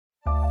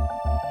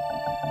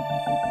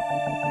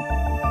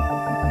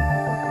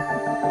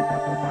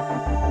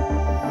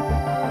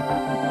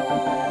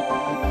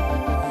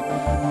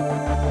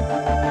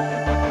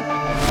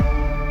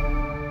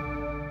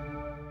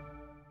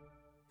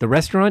The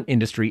restaurant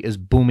industry is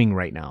booming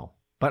right now,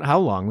 but how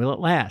long will it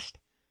last?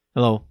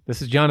 Hello,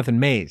 this is Jonathan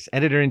Mays,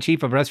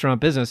 Editor-in-Chief of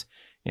Restaurant Business,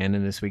 and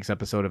in this week's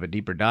episode of A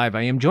Deeper Dive,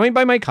 I am joined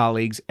by my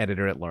colleagues,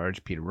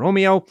 Editor-at-Large Peter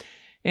Romeo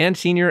and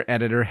Senior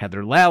Editor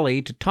Heather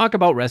Lalley, to talk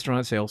about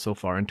restaurant sales so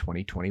far in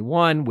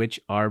 2021, which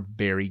are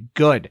very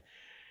good.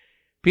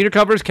 Peter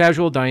covers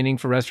casual dining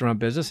for Restaurant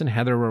Business, and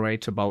Heather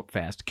writes about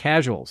fast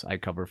casuals. I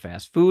cover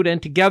fast food,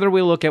 and together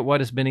we look at what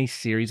has been a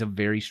series of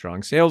very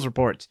strong sales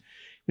reports.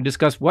 We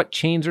discuss what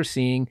chains are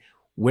seeing,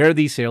 where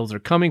these sales are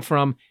coming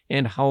from,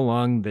 and how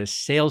long this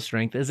sales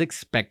strength is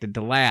expected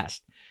to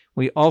last.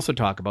 We also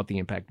talk about the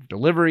impact of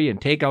delivery and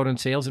takeout on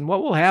sales and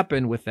what will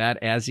happen with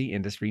that as the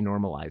industry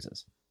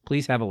normalizes.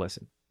 Please have a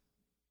listen.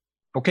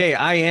 Okay,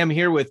 I am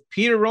here with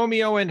Peter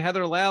Romeo and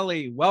Heather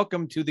Lalley.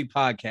 Welcome to the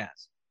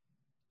podcast.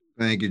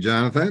 Thank you,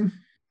 Jonathan.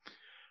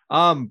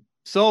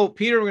 So,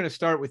 Peter, we're going to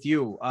start with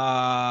you.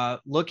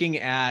 Looking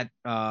at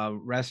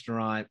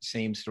restaurant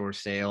same-store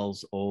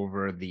sales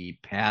over the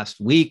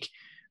past week,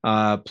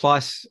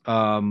 plus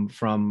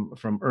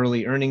from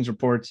early earnings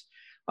reports,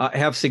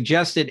 have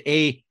suggested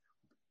a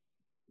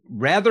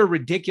rather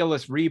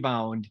ridiculous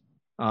rebound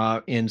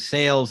in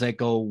sales that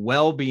go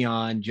well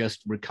beyond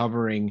just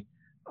recovering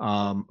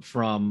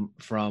from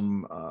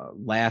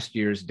last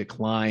year's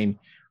decline.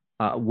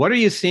 What are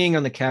you seeing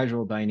on the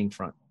casual dining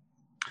front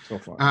so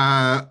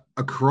far?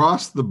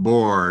 Across the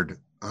board,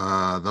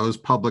 those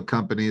public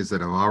companies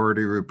that have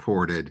already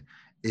reported,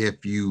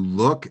 if you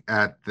look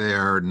at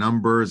their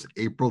numbers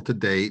April to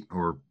date,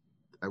 or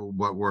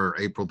what were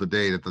April to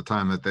date at the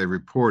time that they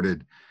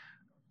reported,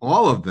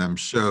 all of them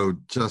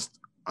showed just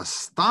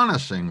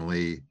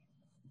astonishingly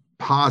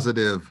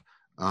positive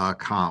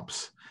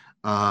comps,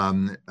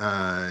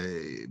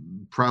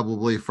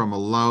 probably from a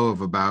low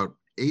of about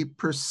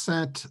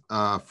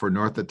 8% for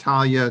North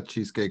Italia,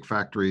 Cheesecake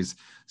Factory's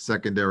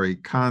secondary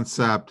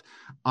concept,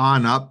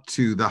 on up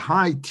to the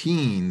high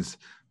teens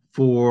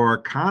for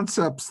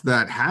concepts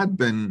that had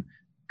been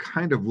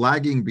kind of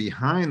lagging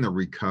behind the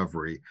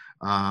recovery.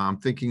 I'm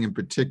thinking in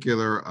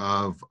particular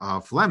of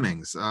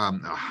Fleming's, a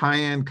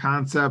high-end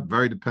concept,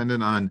 very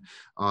dependent on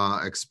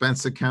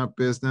expense account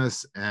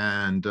business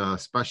and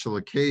special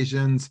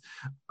occasions.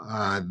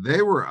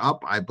 They were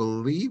up, I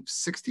believe,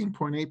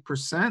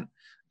 16.8%.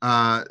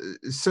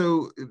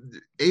 So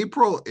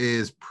April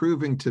is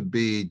proving to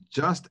be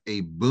just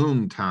a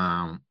boom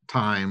time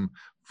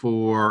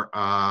for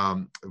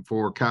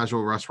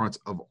casual restaurants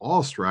of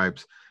all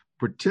stripes,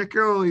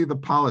 particularly the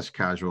polished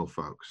casual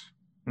folks.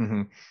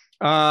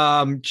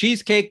 Mm-hmm.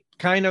 Cheesecake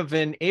kind of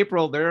in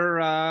April,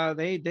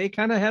 they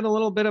kind of had a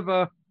little bit of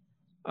a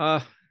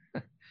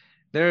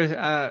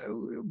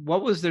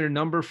what was their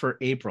number for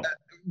April?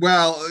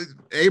 Well,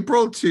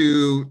 April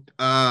to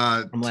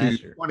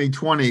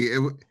 2020,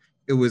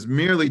 it was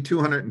merely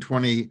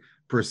 220%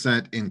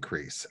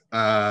 increase.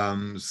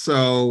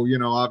 So,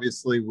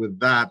 obviously with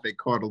that, they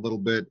caught a little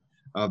bit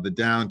of the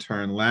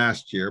downturn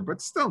last year,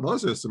 but still,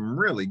 those are some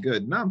really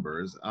good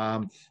numbers.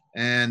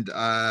 And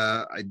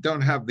I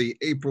don't have the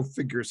April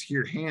figures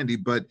here handy,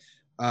 but,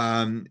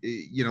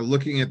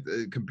 looking at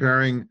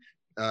comparing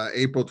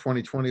April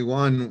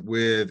 2021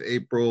 with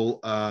April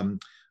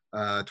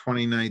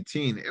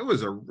 2019, it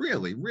was a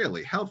really,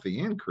 really healthy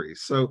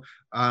increase. So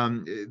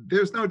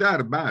there's no doubt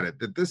about it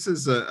that this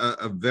is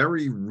a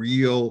very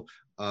real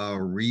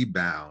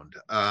rebound.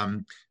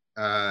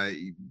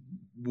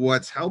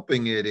 What's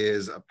helping it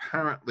is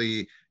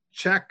apparently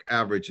check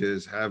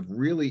averages have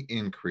really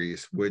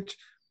increased, which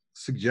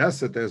suggests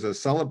that there's a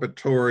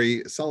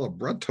celebratory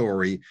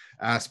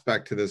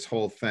aspect to this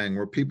whole thing,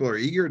 where people are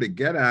eager to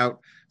get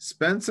out,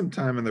 spend some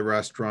time in the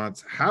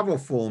restaurants, have a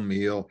full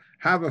meal,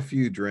 have a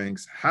few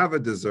drinks, have a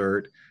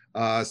dessert.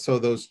 So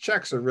those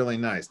checks are really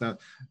nice. Now,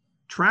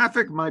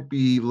 traffic might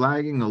be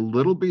lagging a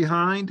little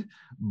behind,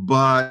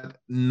 but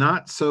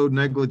not so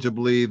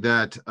negligibly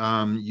that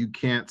you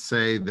can't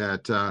say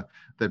that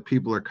that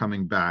people are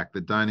coming back. The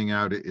dining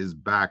out is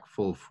back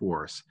full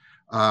force.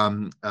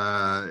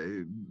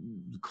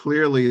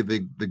 Clearly,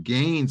 the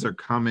gains are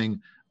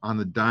coming on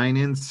the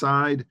dine-in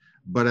side,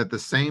 but at the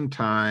same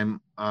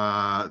time,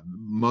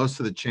 most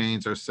of the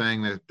chains are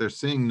saying that they're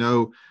seeing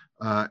no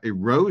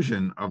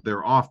erosion of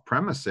their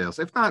off-premise sales,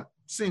 if not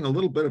seeing a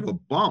little bit of a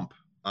bump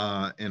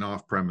in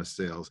off-premise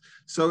sales.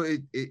 So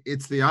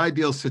it's the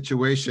ideal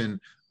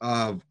situation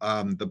of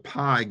the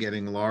pie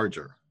getting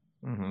larger.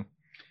 Mm-hmm.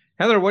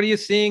 Heather, what are you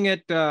seeing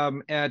at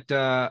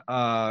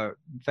the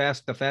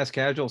fast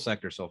casual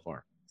sector so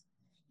far?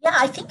 Yeah,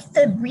 I think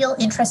the real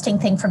interesting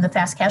thing from the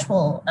fast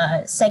casual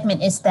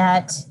segment is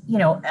that,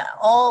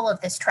 all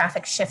of this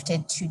traffic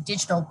shifted to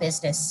digital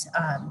business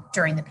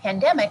during the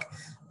pandemic,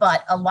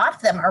 but a lot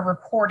of them are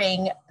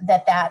reporting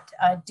that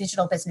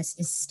digital business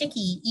is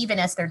sticky even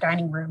as their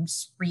dining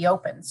rooms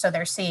reopen. So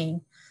they're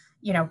seeing,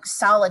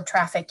 solid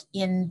traffic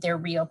in their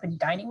reopened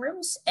dining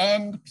rooms,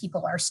 and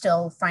people are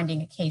still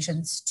finding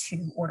occasions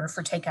to order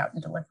for takeout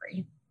and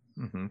delivery.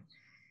 Mm-hmm.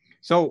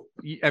 So,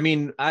 I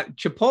mean,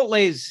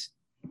 Chipotle's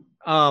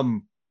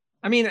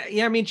I mean,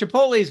 yeah, I mean,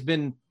 Chipotle's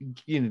been,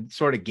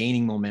 sort of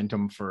gaining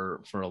momentum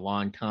for a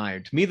long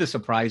time. To me, the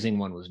surprising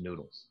one was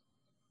Noodles.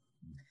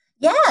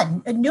 Yeah,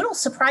 Noodles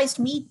surprised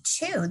me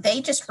too. They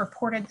just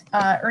reported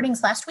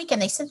earnings last week,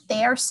 and they said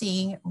they are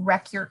seeing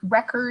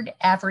record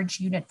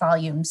average unit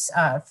volumes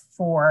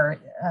for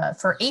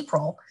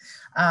April,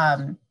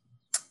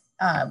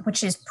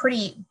 which is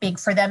pretty big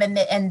for them.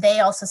 And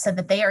they also said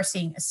that they are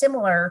seeing a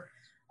similar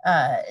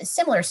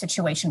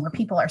situation where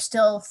people are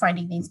still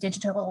finding these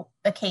digital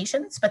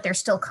occasions, but they're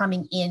still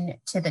coming in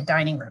to the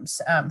dining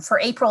rooms. For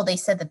April, they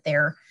said that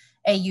their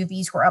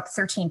AUVs were up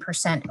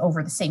 13%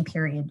 over the same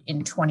period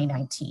in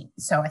 2019.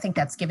 So I think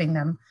that's giving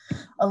them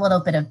a little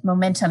bit of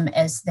momentum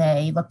as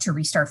they look to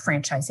restart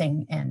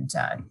franchising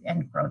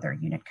and grow their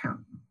unit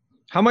count.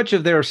 How much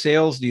of their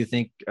sales do you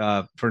think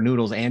for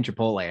Noodles and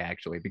Chipotle,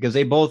 actually, because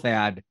they both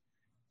had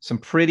some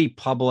pretty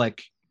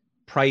public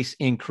price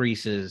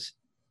increases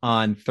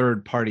on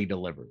third-party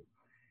delivery?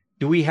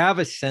 Do we have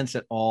a sense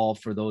at all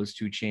for those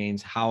two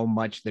chains, how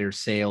much their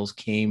sales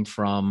came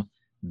from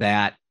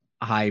that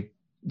high,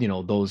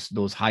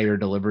 those higher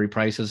delivery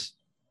prices?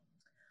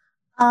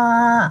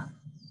 For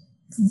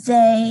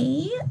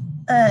Chipotle,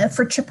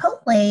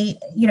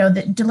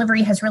 the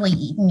delivery has really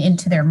eaten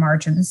into their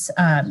margins.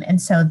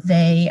 And so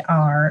they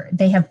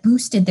have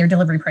boosted their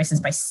delivery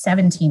prices by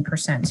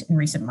 17% in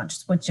recent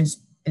months, which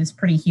is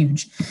pretty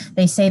huge.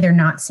 They say they're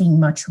not seeing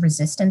much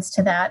resistance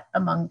to that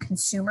among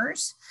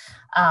consumers.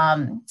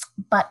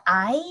 But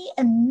I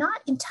am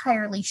not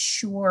entirely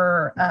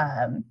sure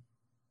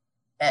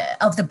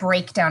of the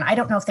breakdown. I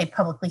don't know if they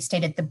publicly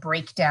stated the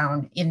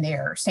breakdown in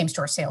their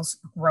same-store sales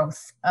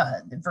growth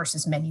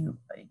versus menu,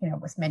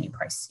 with menu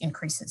price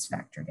increases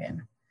factored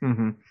in.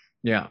 Mm-hmm.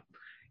 Yeah.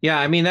 Yeah.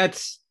 I mean,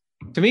 that's,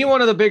 to me,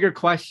 one of the bigger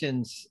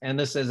questions, and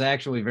this is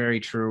actually very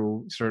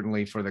true,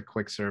 certainly for the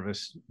quick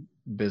service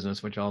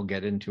business, which I'll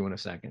get into in a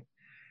second.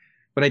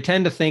 But I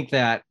tend to think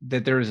that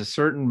there is a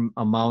certain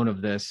amount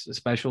of this,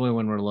 especially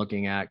when we're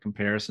looking at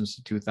comparisons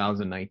to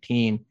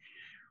 2019,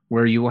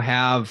 where you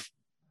have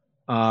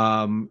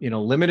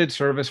limited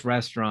service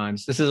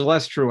restaurants. This is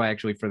less true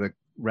actually for the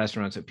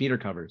restaurants that Peter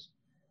covers.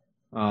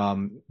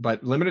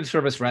 But limited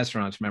service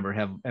restaurants, remember,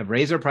 have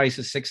raised their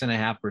prices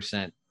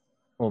 6.5%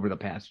 over the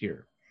past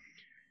year.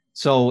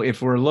 So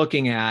if we're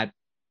looking at,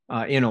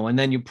 and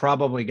then you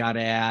probably got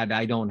to add,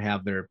 I don't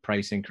have their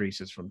price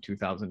increases from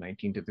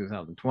 2019 to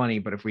 2020,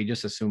 but if we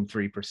just assume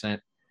 3%,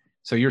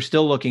 so you're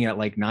still looking at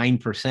like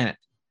 9%.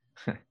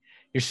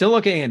 You're still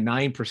looking at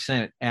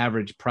 9%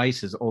 average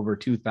prices over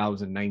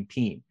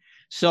 2019.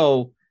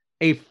 So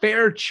a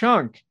fair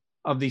chunk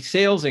of the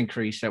sales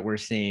increase that we're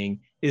seeing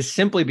is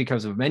simply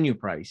because of menu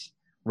price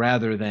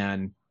rather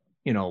than,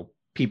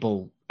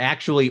 people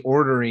actually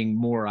ordering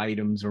more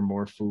items or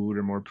more food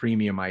or more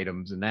premium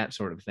items and that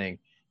sort of thing.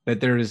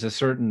 That there is to a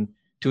certain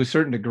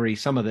degree,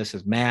 some of this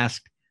is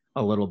masked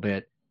a little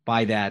bit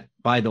by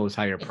those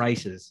higher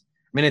prices.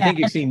 I mean, I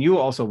think you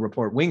also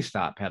report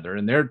Wingstop, Heather,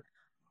 and their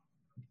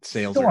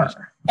sales.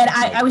 Sure. And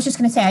I was just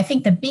going to say, I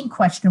think the big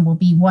question will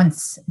be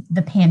once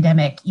the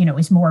pandemic,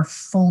 is more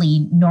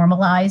fully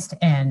normalized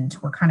and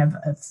we're kind of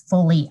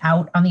fully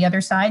out on the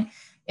other side,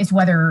 is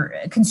whether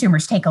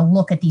consumers take a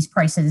look at these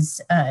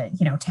prices,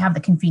 to have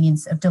the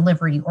convenience of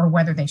delivery, or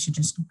whether they should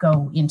just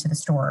go into the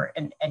store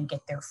and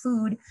get their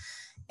food.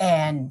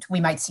 And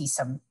we might see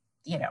some,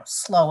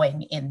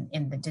 slowing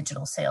in the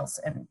digital sales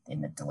and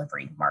in the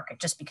delivery market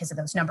just because of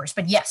those numbers.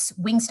 But yes,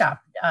 Wingstop,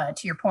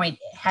 to your point,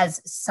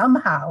 has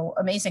somehow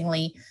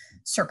amazingly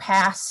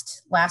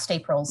surpassed last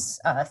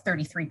April's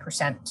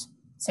 33%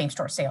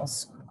 same-store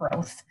sales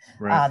growth.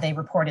 Right. They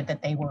reported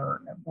that they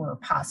were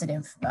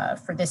positive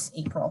for this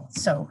April.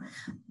 So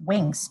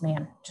wings,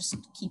 man, just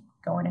keep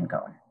going and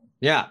going.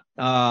 Yeah.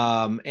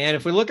 And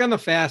if we look on the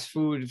fast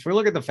food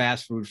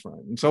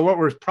front, and so what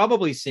we're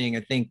probably seeing,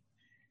 I think,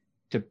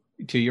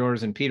 to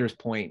yours and Peter's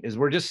point, is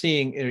we're just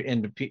seeing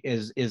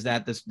is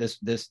that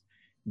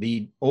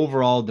the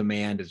overall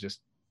demand is just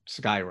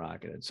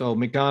skyrocketed. So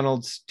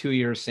McDonald's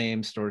 2-year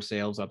same store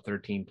sales up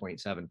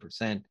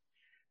 13.7%.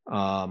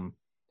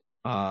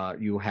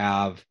 You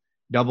have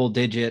double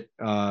digit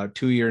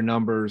 2-year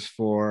numbers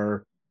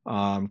for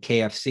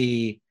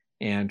KFC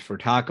and for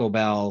Taco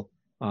Bell.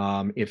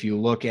 If you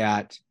look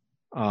at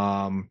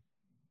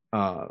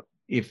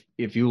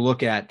if you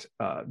look at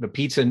the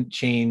pizza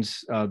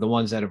chains, the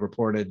ones that have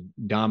reported,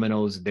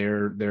 Domino's,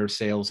 their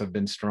sales have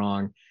been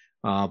strong.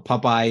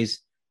 Popeyes,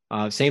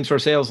 same store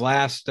sales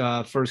last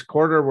first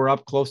quarter were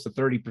up close to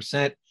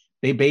 30%.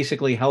 They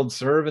basically held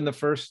serve in the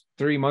first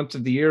 3 months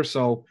of the year,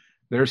 so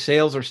their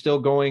sales are still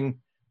going.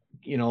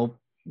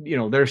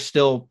 They're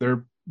still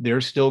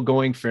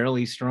going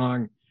fairly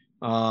strong.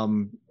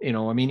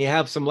 You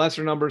have some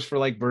lesser numbers for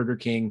like Burger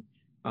King.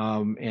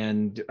 But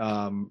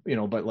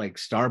like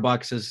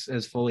Starbucks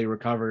has fully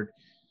recovered.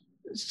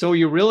 So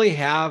you really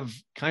have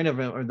kind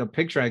of the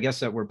picture, I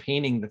guess, that we're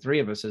painting, the three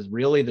of us, is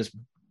really this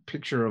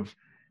picture of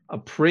a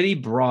pretty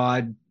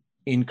broad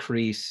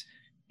increase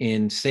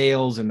in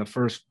sales in the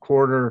first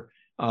quarter,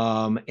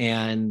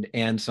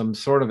 and some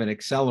sort of an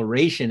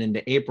acceleration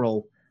into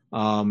April,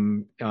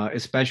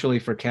 especially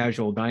for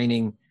casual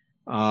dining.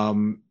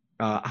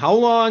 How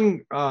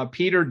long,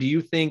 Peter, do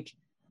you think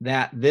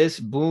that this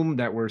boom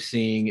that we're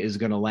seeing is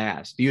going to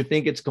last? Do you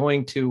think it's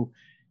going to,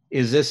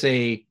 is this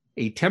a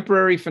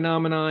temporary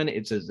phenomenon?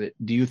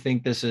 Do you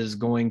think this is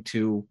going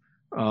to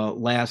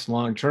last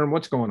long term?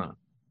 What's going on?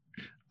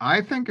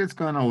 I think it's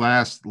going to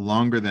last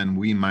longer than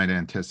we might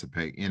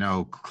anticipate.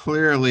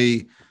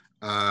 Clearly,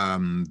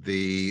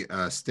 the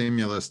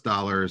stimulus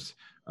dollars,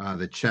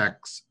 the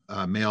checks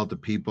mailed to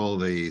people,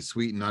 the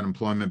sweetened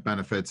unemployment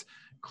benefits,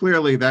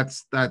 clearly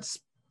that's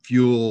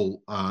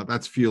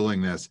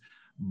fueling this.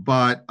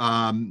 But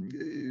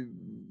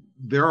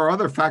there are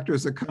other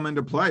factors that come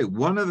into play.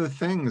 One of the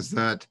things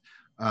that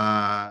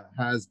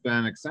has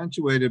been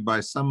accentuated by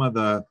some of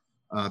the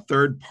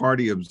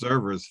third-party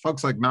observers,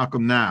 folks like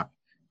Malcolm Knapp,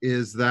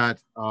 is that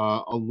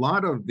a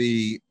lot of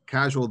the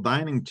casual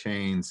dining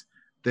chains,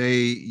 they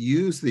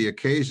use the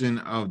occasion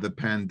of the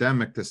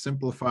pandemic to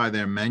simplify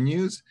their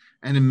menus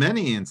and in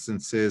many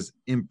instances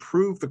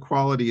improve the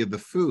quality of the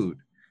food.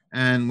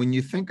 And when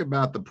you think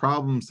about the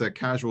problems that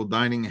casual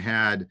dining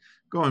had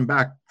going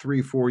back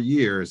 3-4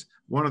 years,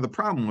 one of the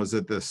problems was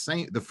that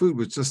the food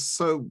was just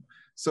so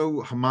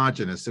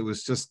homogenous. It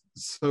was just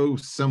so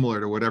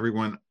similar to what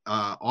everyone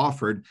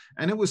offered,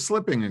 and it was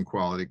slipping in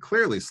quality,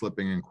 clearly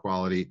slipping in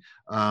quality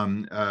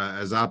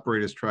as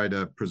operators try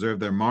to preserve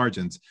their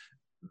margins.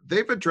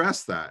 They've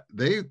addressed that.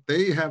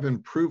 They have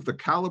improved the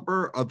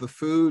caliber of the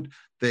food.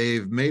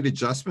 They've made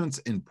adjustments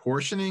in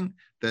portioning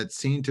that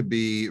seem to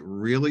be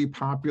really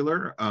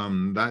popular.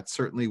 That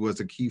certainly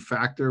was a key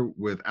factor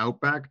with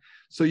Outback.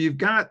 So you've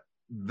got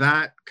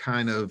that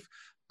kind of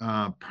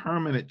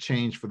permanent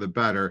change for the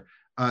better.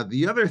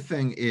 The other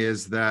thing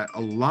is that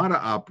a lot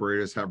of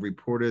operators have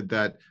reported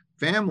that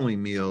family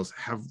meals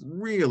have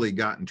really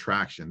gotten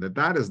traction,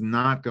 that is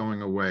not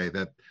going away,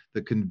 that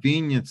the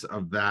convenience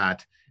of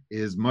that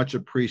is much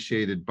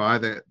appreciated by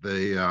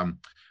the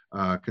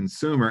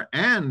consumer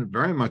and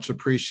very much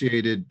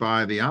appreciated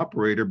by the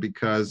operator,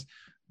 because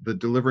the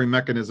delivery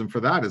mechanism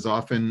for that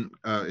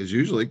is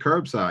usually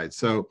curbside.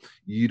 So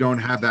you don't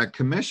have that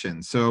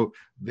commission. So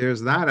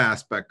there's that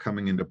aspect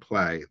coming into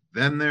play.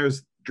 Then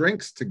there's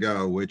drinks to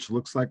go, which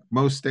looks like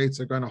most states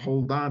are going to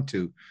hold on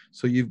to.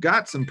 So you've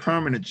got some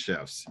permanent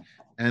shifts.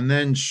 And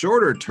then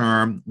shorter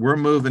term, we're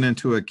moving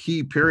into a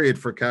key period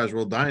for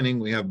casual dining.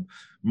 We have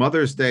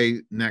Mother's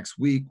Day next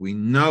week. We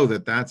know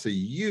that that's a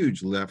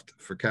huge lift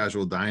for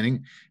casual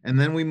dining. And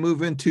then we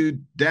move into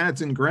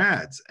dads and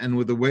grads. And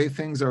with the way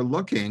things are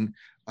looking,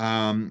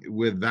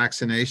 with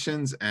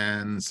vaccinations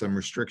and some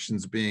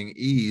restrictions being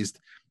eased,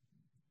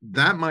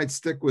 that might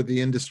stick with the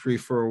industry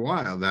for a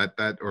while,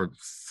 or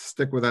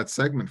stick with that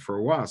segment for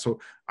a while. So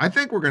I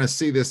think we're going to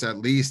see this at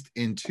least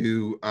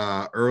into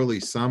early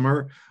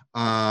summer,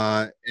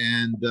 and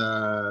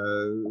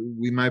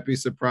we might be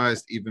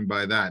surprised even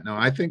by that. Now,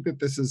 I think that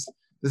this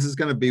is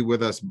going to be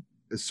with us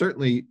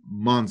certainly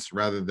months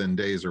rather than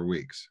days or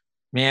weeks.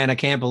 Man, I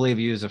can't believe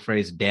you use the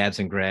phrase dads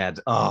and grads.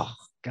 Oh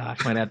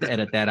gosh, might have to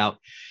edit that out.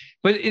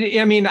 But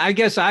I mean, I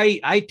guess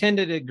I tend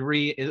to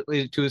agree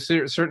to a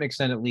certain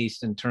extent, at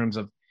least in terms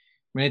of,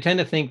 I tend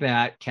to think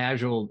that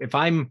casual, if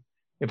I'm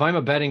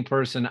a betting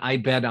person, I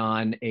bet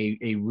on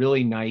a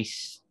really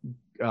nice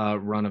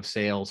run of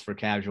sales for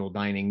casual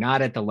dining,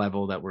 not at the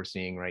level that we're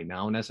seeing right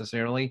now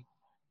necessarily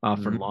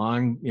for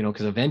long,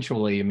 because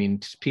eventually,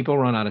 people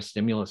run out of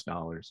stimulus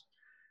dollars.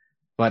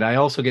 But I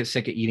also get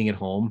sick of eating at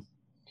home.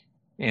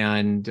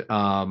 And,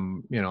 I'm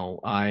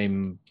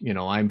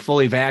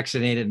fully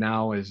vaccinated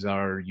now, as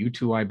are you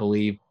two, I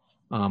believe.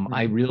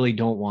 I really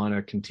don't want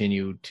to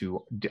continue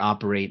to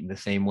operate in the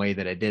same way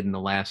that I did in the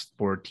last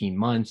 14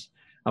 months.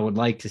 I would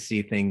like to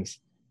see things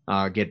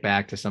get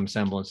back to some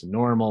semblance of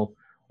normal.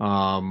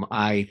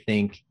 I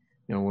think,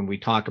 when we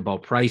talk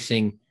about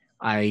pricing,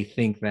 I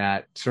think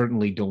that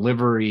certainly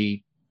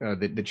delivery,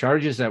 the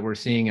charges that we're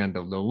seeing on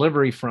the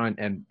delivery front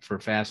and for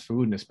fast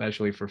food, and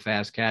especially for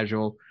fast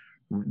casual,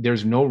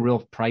 there's no real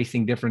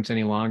pricing difference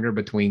any longer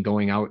between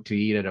going out to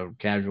eat at a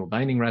casual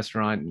dining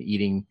restaurant and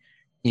eating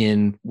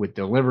in with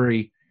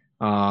delivery.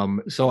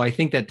 So I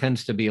think that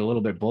tends to be a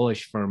little bit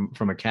bullish from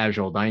a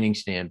casual dining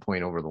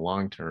standpoint over the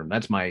long term.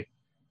 That's my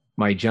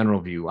general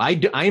view.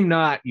 I'm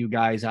not, you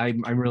guys,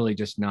 I'm really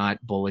just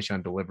not bullish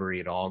on delivery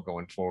at all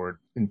going forward,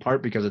 in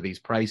part because of these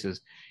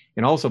prices,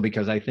 and also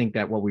because I think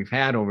that what we've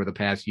had over the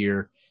past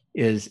year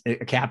is a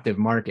captive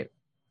market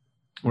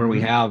where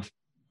we have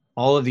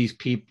all of these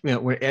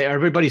people, where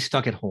everybody's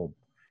stuck at home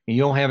and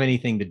you don't have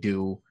anything to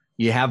do.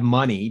 You have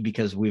money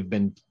because we've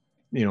been,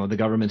 the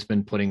government's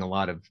been putting a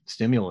lot of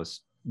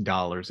stimulus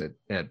dollars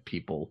at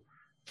people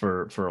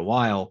for a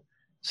while.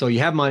 So you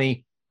have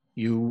money,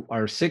 you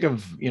are sick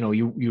of,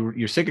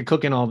 you're sick of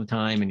cooking all the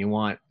time and you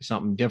want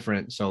something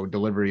different. So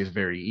delivery is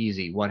very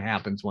easy. What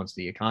happens once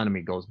the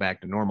economy goes back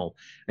to normal?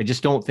 I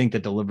just don't think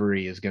that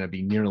delivery is going to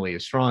be nearly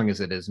as strong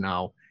as it is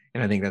now.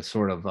 And I think that's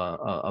sort of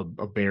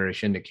a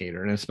bearish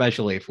indicator. And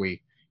especially if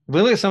we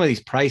look at some of these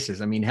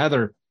prices,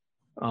 Heather,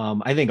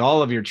 I think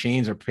all of your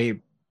chains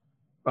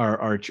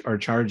are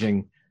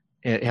charging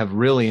have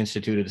really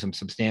instituted some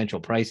substantial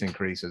price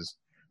increases.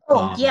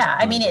 Oh, yeah.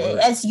 I mean,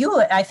 delivery. as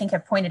you, I think,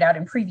 have pointed out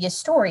in previous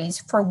stories,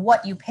 for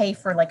what you pay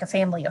for like a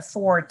family of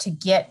four to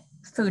get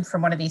food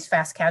from one of these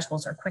fast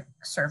casuals or quick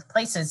serve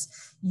places,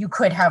 you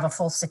could have a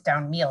full sit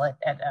down meal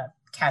at a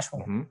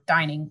casual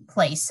dining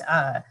place.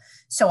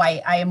 So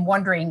I am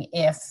wondering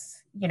if,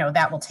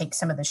 that will take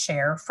some of the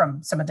share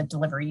from some of the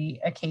delivery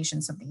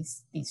occasions of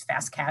these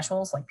fast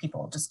casuals. Like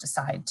people just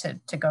decide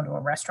to go to a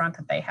restaurant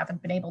that they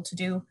haven't been able to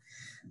do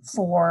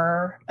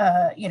for,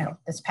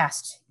 this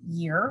past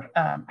year.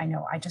 I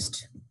know I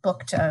just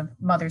booked a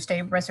Mother's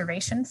Day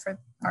reservation for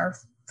our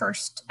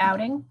first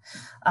outing.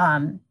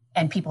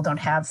 And people don't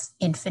have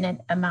infinite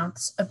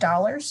amounts of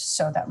dollars.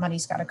 So that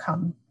money's got to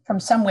come from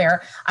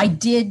somewhere. I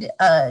did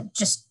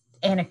just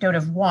anecdote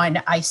of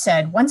one. I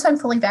said, once I'm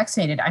fully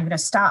vaccinated, I'm going to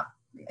stop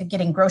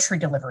getting grocery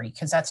delivery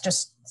because that's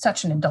just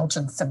such an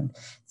indulgence and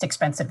it's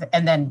expensive.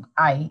 And then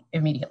I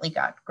immediately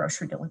got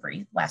grocery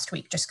delivery last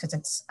week just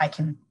because I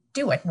can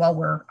do it while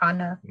we're on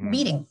a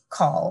meeting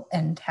call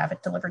and have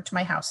it delivered to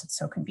my house. It's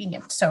so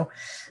convenient. So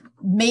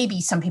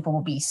maybe some people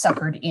will be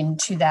suckered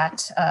into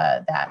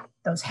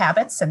those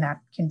habits and that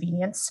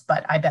convenience,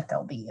 but I bet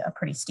there'll be a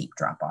pretty steep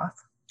drop off.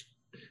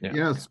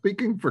 Yeah.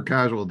 Speaking for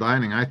casual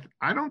dining, I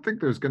don't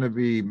think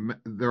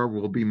there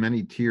will be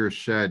many tears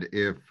shed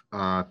if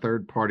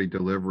third-party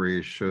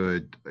delivery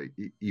should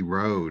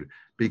erode,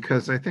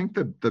 because I think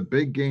the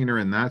big gainer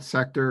in that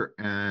sector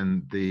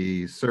and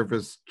the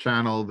service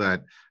channel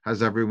that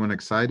has everyone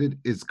excited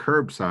is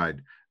curbside,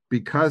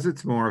 because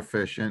it's more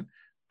efficient,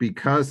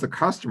 because the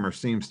customer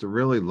seems to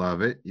really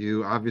love it.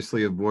 You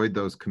obviously avoid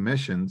those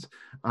commissions,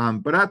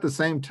 but at the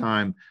same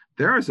time,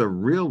 there is a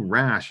real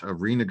rash of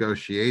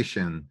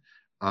renegotiation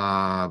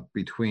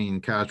between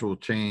casual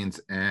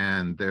chains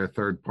and their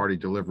third-party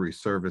delivery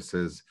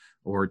services,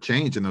 or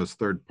change in those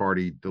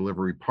third-party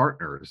delivery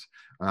partners.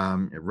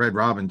 Red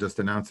Robin just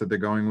announced that they're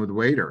going with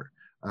Waiter,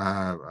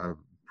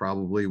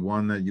 probably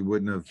one that you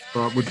wouldn't have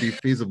thought would be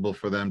feasible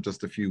for them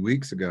just a few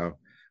weeks ago.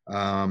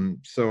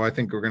 So I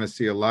think we're going to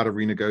see a lot of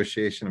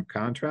renegotiation of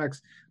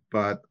contracts,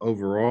 but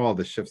overall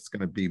the shift's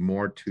going to be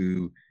more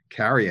to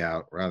carry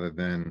out rather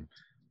than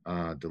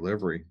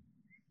delivery.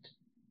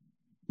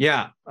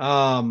 Yeah.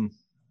 And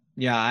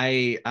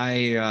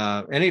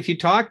if you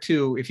talk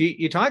to,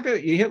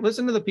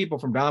 listen to the people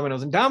from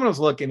Domino's, and Domino's,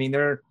 look, I mean,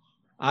 they're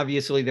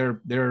obviously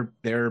their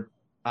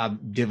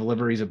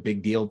delivery is a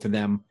big deal to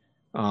them.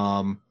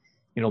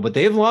 But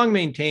they've long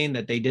maintained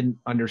that they didn't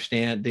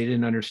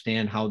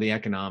understand how the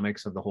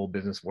economics of the whole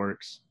business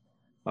works,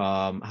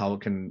 how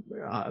it can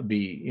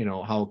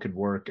how it could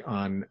work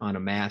on a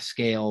mass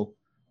scale.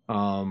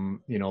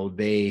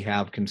 They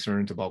have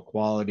concerns about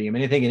quality. I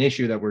mean, I think an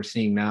issue that we're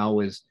seeing now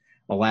is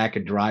a lack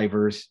of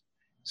drivers.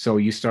 So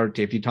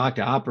if you talk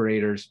to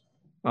operators,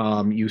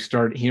 you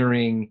start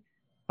hearing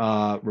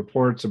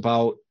reports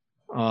about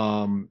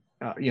them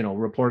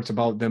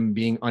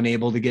being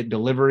unable to get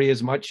delivery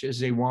as much as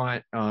they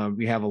want.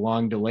 We have a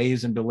long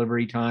delays in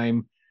delivery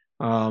time,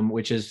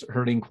 which is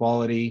hurting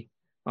quality.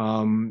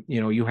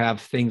 You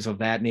have things of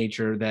that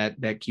nature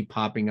that keep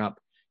popping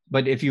up.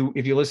 But if you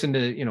listen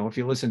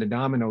to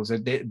Domino's,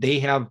 they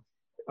have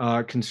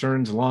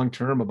concerns long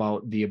term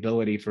about the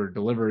ability for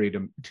delivery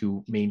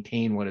to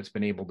maintain what it's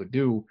been able to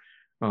do,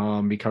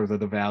 because of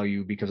the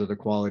value, because of the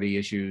quality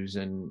issues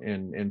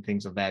and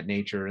things of that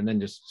nature, and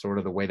then just sort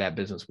of the way that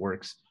business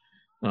works.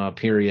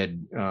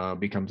 Period,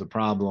 becomes a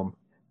problem.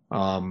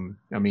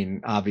 I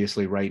mean,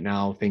 obviously, right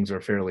now things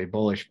are fairly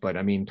bullish, but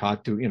I mean,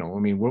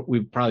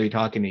 we're probably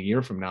talking a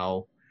year from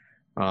now.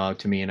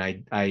 To me,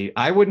 and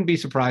I wouldn't be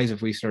surprised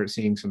if we start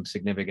seeing some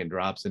significant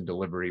drops in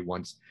delivery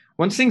once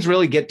things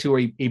really get to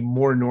a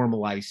more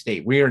normalized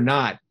state. We are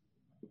not,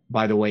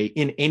 by the way,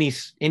 in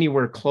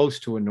anywhere close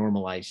to a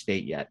normalized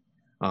state yet,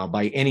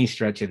 by any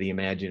stretch of the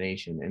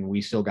imagination, and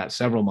we still got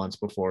several months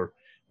before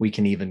we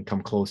can even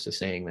come close to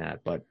saying that.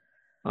 But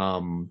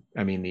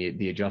I mean,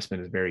 the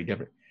adjustment is very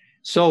different.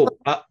 So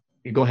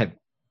go ahead.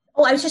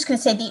 Oh, I was just going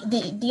to say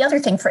the other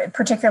thing,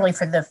 particularly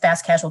for the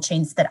fast casual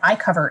chains that I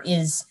cover,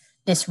 is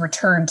this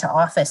return to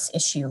office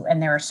issue.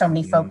 And there are so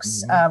many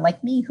folks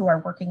like me who are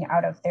working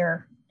out of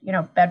their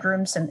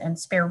bedrooms and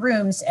spare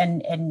rooms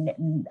and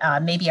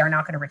maybe are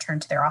not going to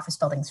return to their office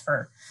buildings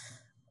for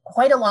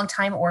quite a long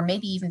time, or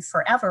maybe even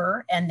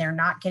forever. And they're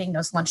not getting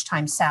those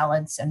lunchtime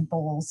salads and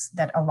bowls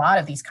that a lot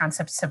of these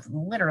concepts have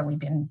literally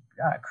been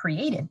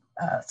created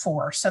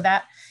for. So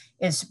that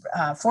is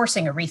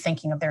forcing a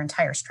rethinking of their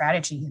entire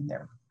strategy, and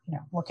they're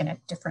looking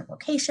at different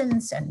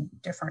locations and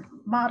different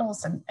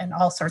models and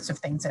all sorts of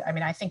things. I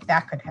mean, I think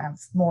that could have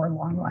more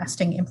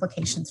long-lasting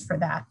implications for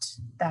that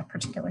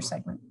particular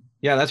segment.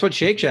 Yeah, that's what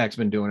Shake Shack's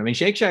been doing. I mean,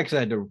 Shake Shack's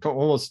had to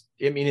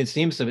it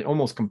seems to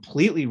almost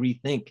completely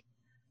rethink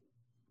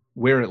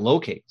where it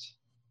locates.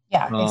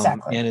 Yeah,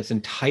 exactly. And its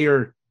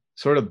entire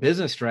sort of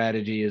business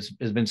strategy has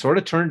been sort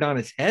of turned on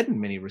its head in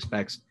many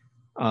respects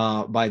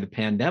by the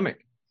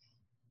pandemic.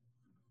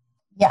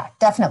 Yeah,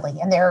 definitely.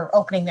 And they're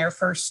opening their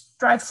first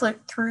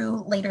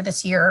drive-through later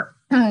this year.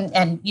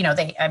 And,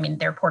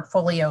 their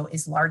portfolio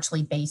is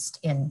largely based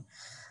in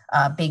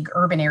big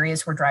urban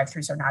areas where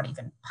drive-throughs are not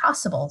even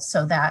possible,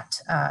 so that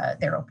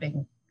they're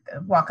opening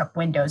walk-up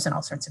windows and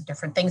all sorts of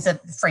different things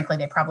that, frankly,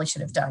 they probably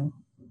should have done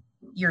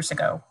years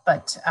ago.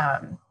 But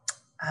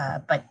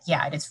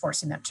yeah, it is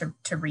forcing them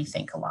to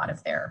rethink a lot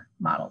of their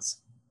models.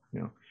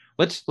 Yeah.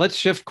 Let's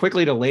shift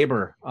quickly to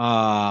labor.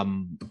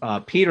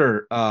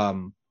 Peter,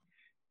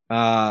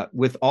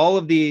 with all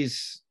of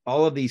these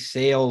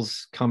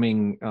sales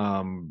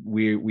coming,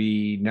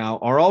 we now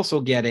are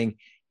also getting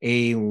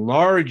a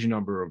large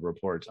number of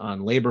reports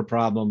on labor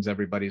problems.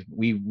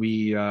 We've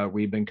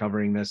been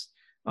covering this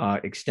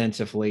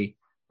extensively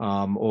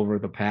over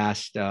the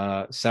past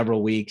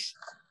several weeks.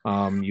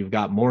 You've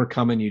got more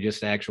coming. You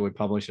just actually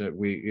published it.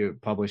 You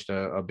published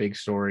a big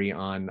story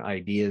on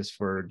ideas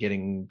for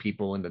getting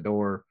people in the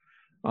door.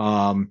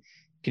 Can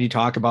you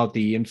talk about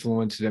the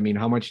influence? I mean,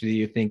 how much do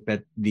you think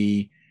that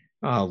the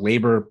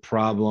labor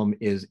problem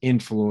is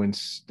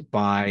influenced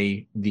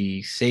by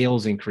the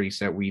sales increase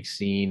that we've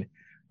seen,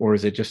 or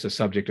is it just a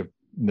subject of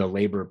the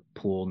labor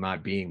pool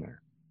not being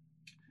there?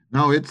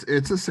 No,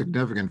 it's a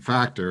significant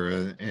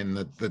factor. In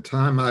the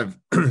time I've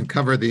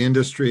covered the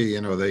industry,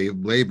 the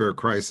labor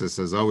crisis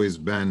has always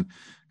been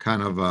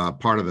kind of a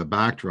part of the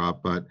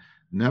backdrop, but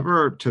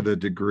never to the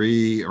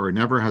degree, or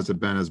never has it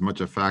been as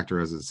much a factor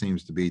as it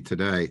seems to be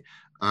today.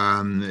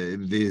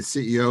 The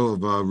CEO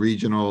of a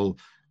regional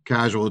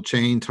casual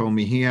chain told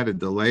me he had to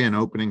delay an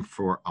opening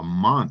for a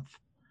month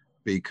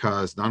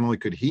because not only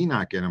could he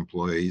not get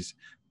employees,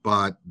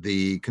 but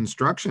the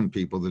construction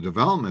people, the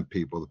development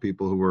people, the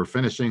people who were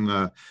finishing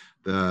the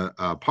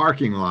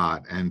parking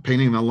lot and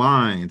painting the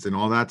lines and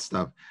all that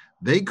stuff,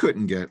 they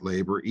couldn't get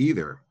labor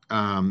either.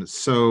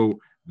 So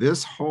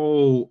this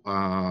whole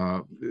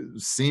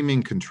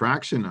seeming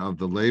contraction of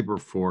the labor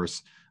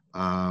force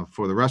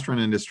for the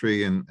restaurant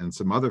industry and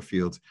some other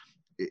fields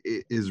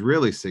is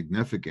really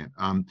significant.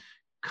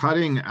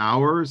 Cutting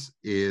hours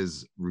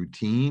is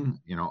routine,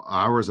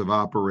 hours of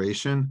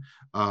operation.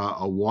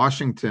 A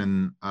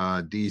Washington,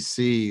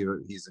 D.C., or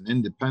he's an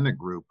independent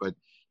group, but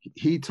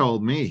he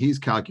told me he's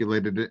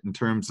calculated it in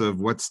terms of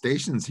what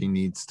stations he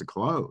needs to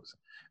close.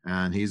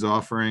 And he's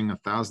offering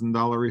 $1,000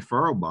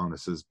 referral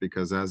bonuses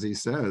because, as he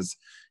says,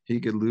 he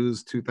could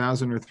lose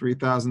 $2,000 or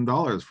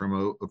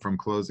 $3,000 from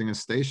closing a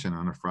station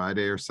on a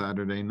Friday or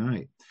Saturday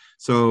night.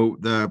 So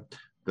the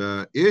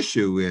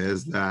issue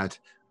is that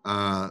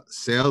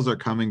sales are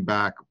coming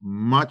back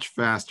much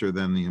faster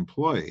than the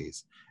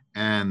employees.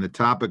 And the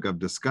topic of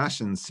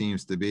discussion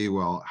seems to be,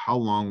 well, how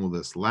long will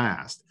this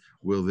last?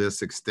 Will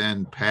this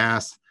extend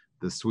past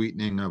the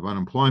sweetening of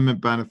unemployment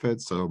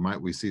benefits? So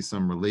might we see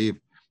some relief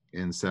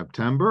in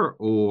September?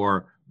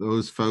 Or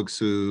those folks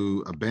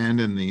who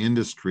abandon the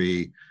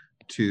industry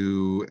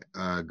to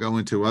go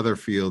into other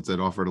fields that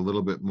offered a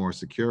little bit more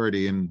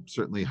security and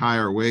certainly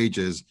higher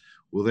wages,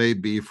 will they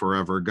be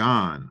forever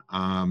gone?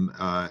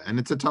 And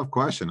it's a tough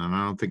question, and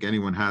I don't think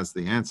anyone has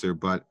the answer,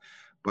 but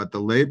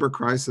the labor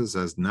crisis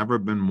has never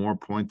been more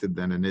pointed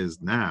than it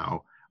is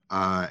now.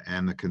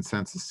 And the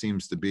consensus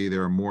seems to be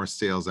there are more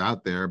sales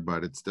out there,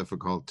 but it's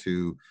difficult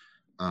to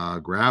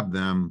grab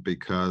them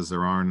because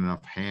there aren't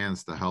enough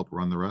hands to help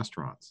run the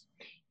restaurants.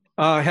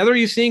 Heather, are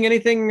you seeing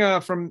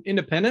anything from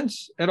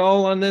independents at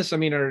all on this? I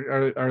mean,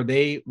 are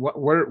they,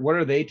 what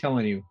are they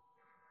telling you?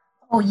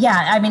 Oh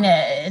yeah, I mean,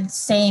 it's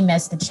same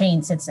as the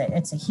chains. It's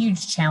a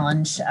huge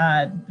challenge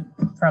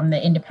from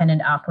the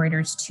independent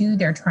operators too.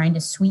 They're trying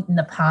to sweeten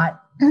the pot,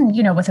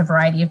 with a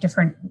variety of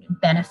different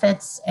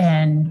benefits,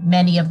 and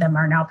many of them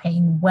are now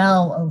paying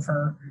well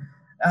over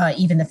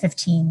even the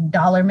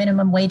 $15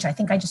 minimum wage. I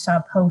think I just saw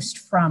a post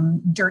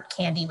from Dirt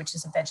Candy, which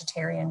is a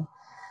vegetarian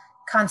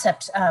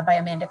concept by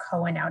Amanda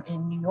Cohen out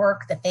in New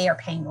York, that they are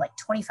paying like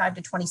 $25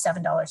 to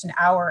 $27 an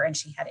hour. And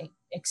she had an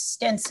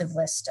extensive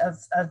list of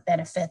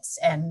benefits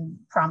and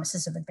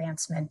promises of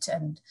advancement.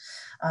 And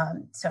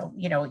so,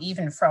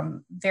 even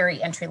from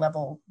very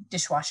entry-level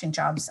dishwashing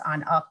jobs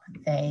on up,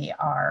 they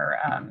are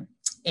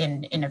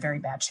in a very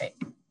bad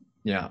shape.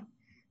 Yeah.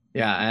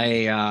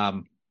 It's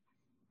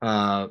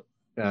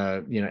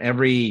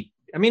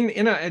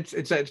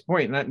at its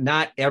point.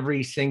 Not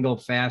every single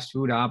fast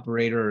food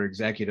operator or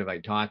executive I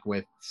talk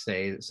with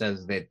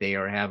says that they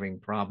are having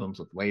problems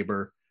with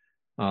labor.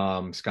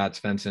 Scott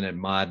Svensson at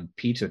Mod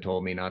Pizza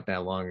told me not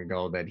that long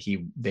ago that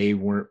they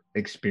weren't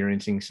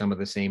experiencing some of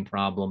the same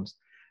problems,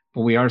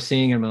 but we are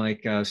seeing them.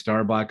 Like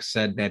Starbucks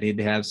said that it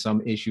has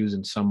some issues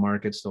in some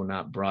markets, though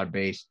not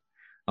broad-based.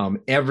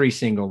 Every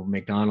single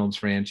McDonald's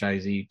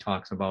franchisee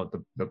talks about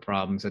the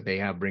problems that they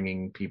have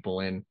bringing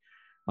people in.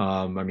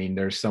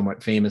 There's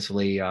somewhat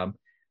famously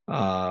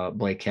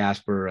Blake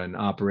Casper, an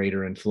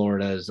operator in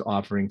Florida, is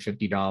offering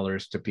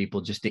 $50 to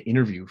people just to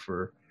interview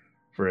for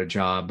a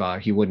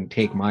job. He wouldn't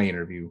take my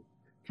interview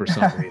for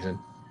some reason,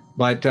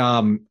 but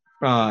so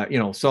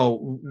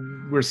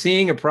we're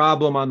seeing a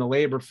problem on the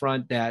labor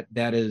front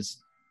that is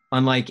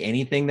unlike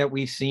anything that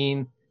we've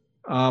seen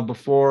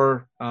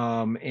before,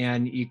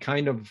 and you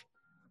kind of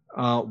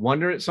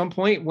wonder at some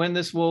point when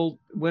this will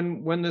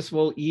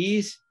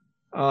ease.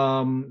 It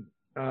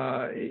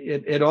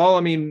all,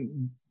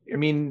 I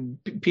mean,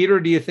 Peter,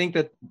 do you think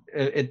that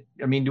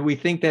do we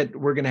think that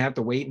we're going to have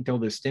to wait until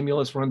the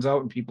stimulus runs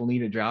out and people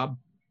need a job?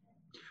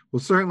 Well,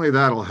 certainly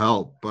that'll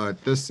help,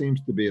 but this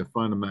seems to be a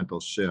fundamental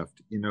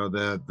shift.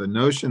 The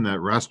notion that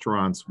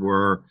restaurants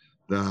were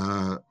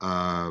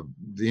the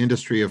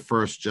industry of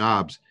first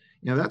jobs,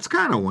 that's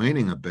kind of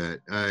waning a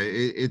bit.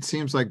 It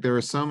seems like there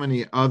are so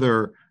many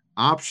other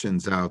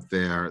options out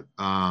there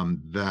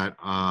that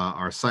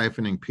are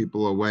siphoning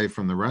people away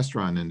from the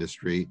restaurant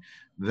industry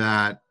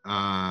that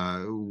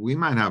we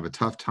might have a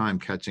tough time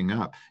catching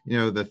up.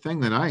 The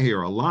thing that I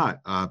hear a lot,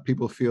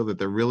 people feel that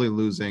they're really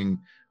losing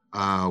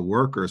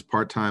workers,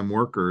 part-time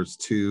workers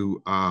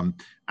to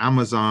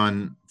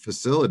Amazon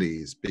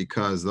facilities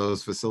because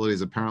those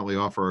facilities apparently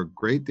offer a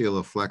great deal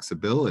of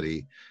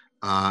flexibility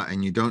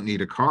and you don't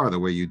need a car the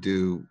way you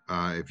do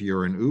if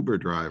you're an Uber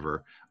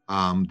driver.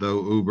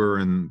 Though Uber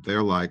and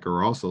their like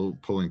are also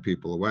pulling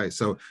people away.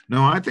 So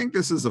no, I think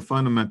this is a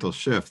fundamental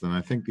shift. And I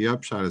think the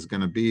upshot is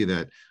going to be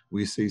that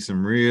we see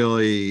some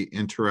really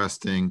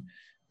interesting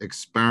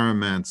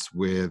experiments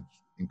with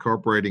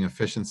incorporating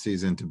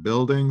efficiencies into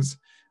buildings,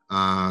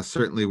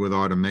 certainly with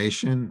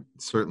automation,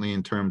 certainly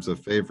in terms of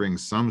favoring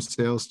some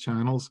sales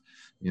channels.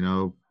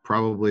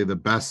 Probably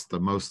the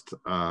most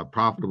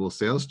profitable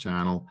sales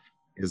channel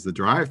is the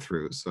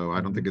drive-through. So I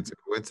don't think it's a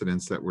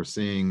coincidence that we're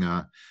seeing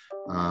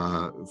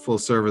full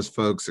service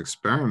folks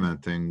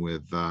experimenting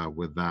with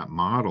that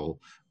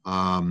model.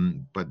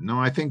 But no,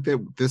 I think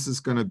that this is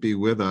going to be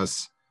with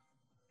us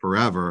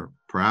forever,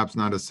 perhaps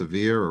not as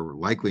severe or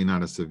likely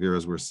not as severe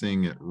as we're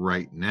seeing it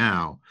right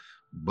now,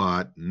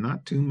 but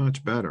not too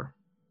much better.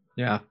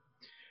 Yeah.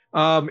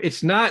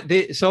 It's not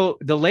so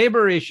the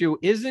labor issue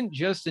isn't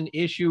just an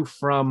issue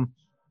from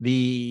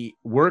the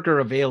worker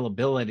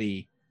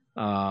availability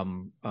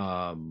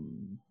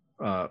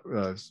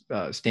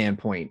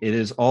standpoint. It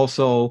is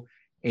also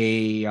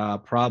a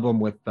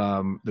problem with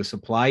the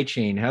supply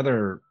chain.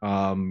 Heather,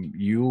 I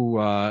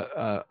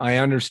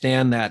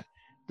understand that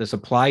the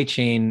supply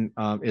chain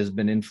has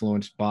been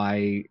influenced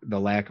by the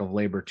lack of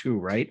labor too,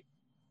 right?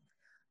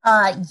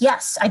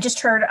 Yes, I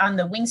just heard on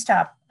the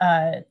Wingstop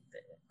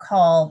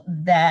call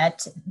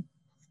that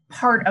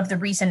part of the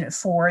reason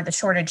for the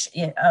shortage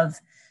of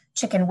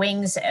chicken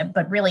wings,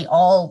 but really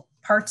all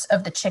parts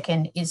of the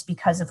chicken, is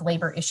because of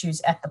labor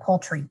issues at the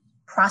poultry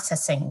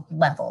processing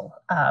level.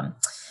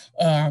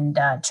 And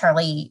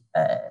Charlie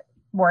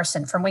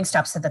Morrison from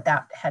Wingstop said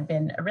that had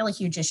been a really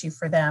huge issue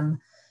for them.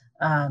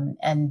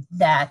 And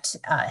that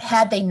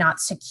had they not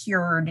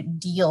secured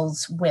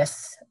deals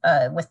with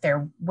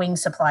their wing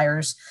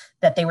suppliers,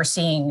 that they were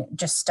seeing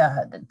just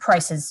the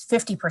prices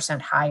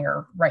 50%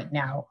 higher right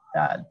now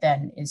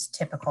than is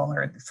typical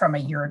or from a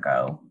year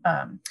ago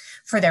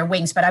for their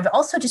wings. But I've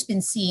also just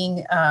been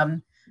seeing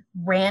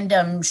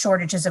random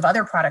shortages of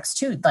other products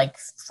too, like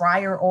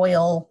fryer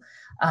oil,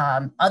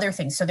 other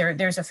things. So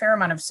there's a fair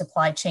amount of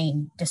supply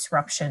chain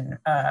disruption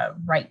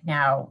right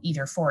now,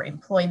 either for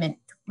employment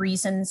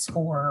reasons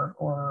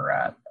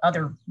or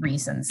other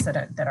reasons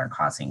that are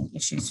causing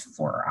issues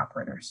for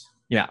operators.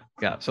 Yeah.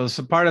 So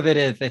part of it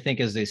is, I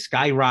think, is the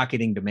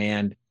skyrocketing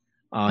demand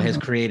has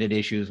created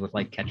issues with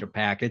like ketchup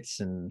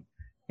packets and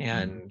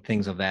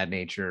things of that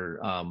nature.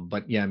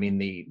 But yeah, I mean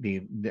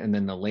and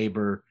then the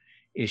labor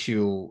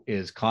issue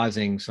is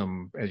causing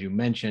some, as you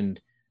mentioned,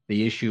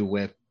 the issue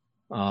with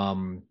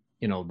the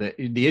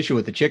issue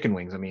with the chicken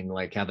wings. I mean,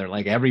 like Heather,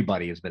 like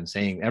everybody has been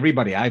saying,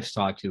 everybody I've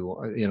talked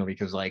to,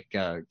 because like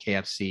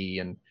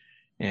KFC and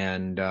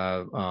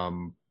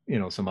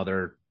some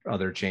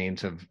other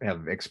chains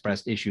have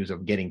expressed issues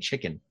of getting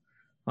chicken.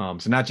 So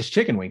not just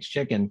chicken wings,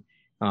 chicken.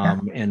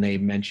 And they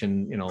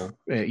mention,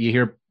 you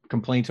hear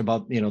complaints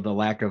about, the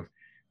lack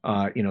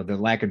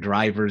of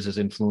drivers is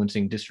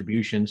influencing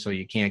distribution. So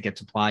you can't get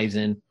supplies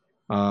in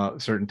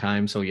certain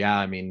times. So yeah,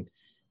 I mean,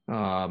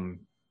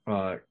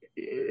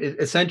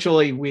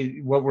 essentially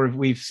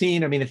we've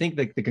seen, I mean, I think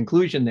the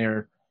conclusion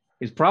there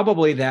is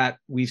probably that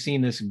we've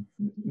seen this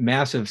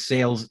massive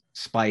sales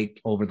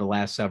spike over the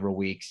last several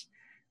weeks.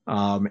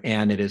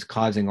 And it is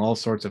causing all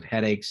sorts of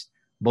headaches,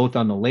 both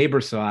on the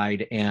labor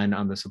side and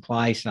on the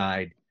supply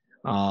side.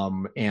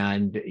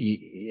 And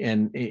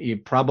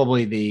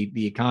probably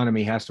the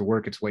economy has to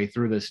work its way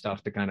through this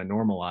stuff to kind of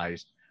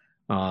normalize.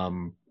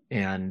 Then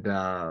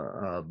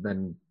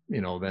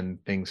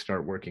things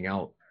start working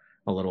out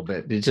a little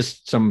bit. There's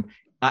just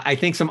I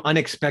think some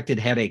unexpected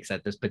headaches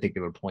at this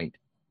particular point.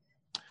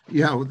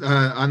 Yeah,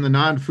 on the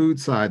non-food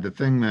side, the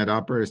thing that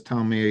operators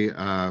tell me,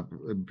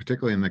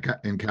 particularly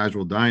in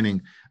casual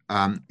dining,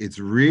 it's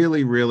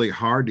really, really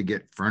hard to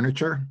get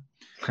furniture,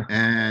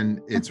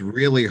 and it's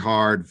really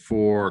hard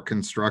for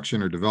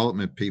construction or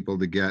development people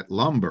to get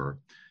lumber.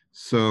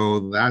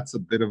 So that's a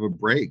bit of a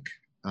brake,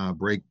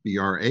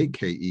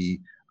 B-R-A-K-E,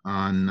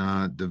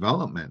 on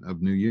development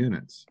of new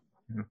units.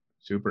 Yeah,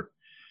 super.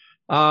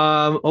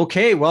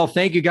 Okay, well,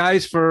 thank you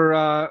guys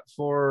for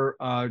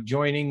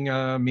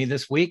joining me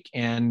this week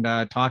and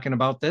talking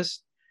about this.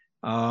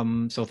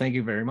 So thank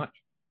you very much.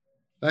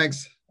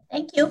 Thanks.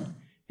 Thank you.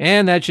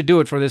 And that should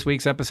do it for this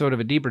week's episode of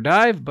A Deeper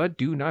Dive. But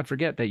do not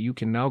forget that you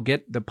can now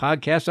get the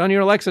podcast on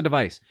your Alexa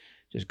device.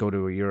 Just go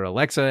to your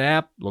Alexa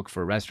app, look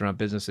for Restaurant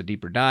Business A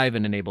Deeper Dive,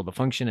 and enable the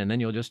function. And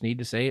then you'll just need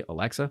to say,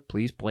 Alexa,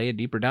 please play A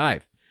Deeper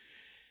Dive.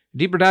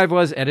 Deeper Dive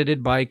was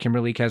edited by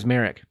Kimberly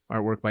Kazmarek.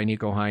 Artwork by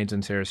Nico Hines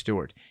and Sarah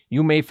Stewart.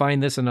 You may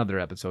find this and other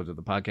episodes of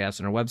the podcast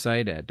on our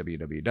website at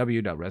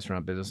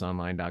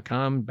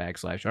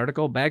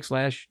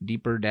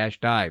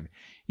www.restaurantbusinessonline.com/article/deeper-dive.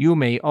 You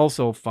may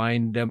also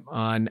find them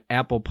on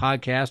Apple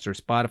Podcasts or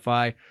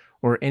Spotify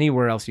or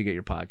anywhere else you get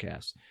your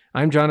podcasts.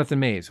 I'm Jonathan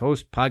Mays,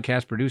 host,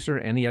 podcast producer,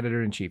 and the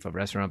editor-in-chief of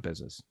Restaurant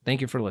Business.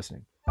 Thank you for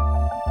listening.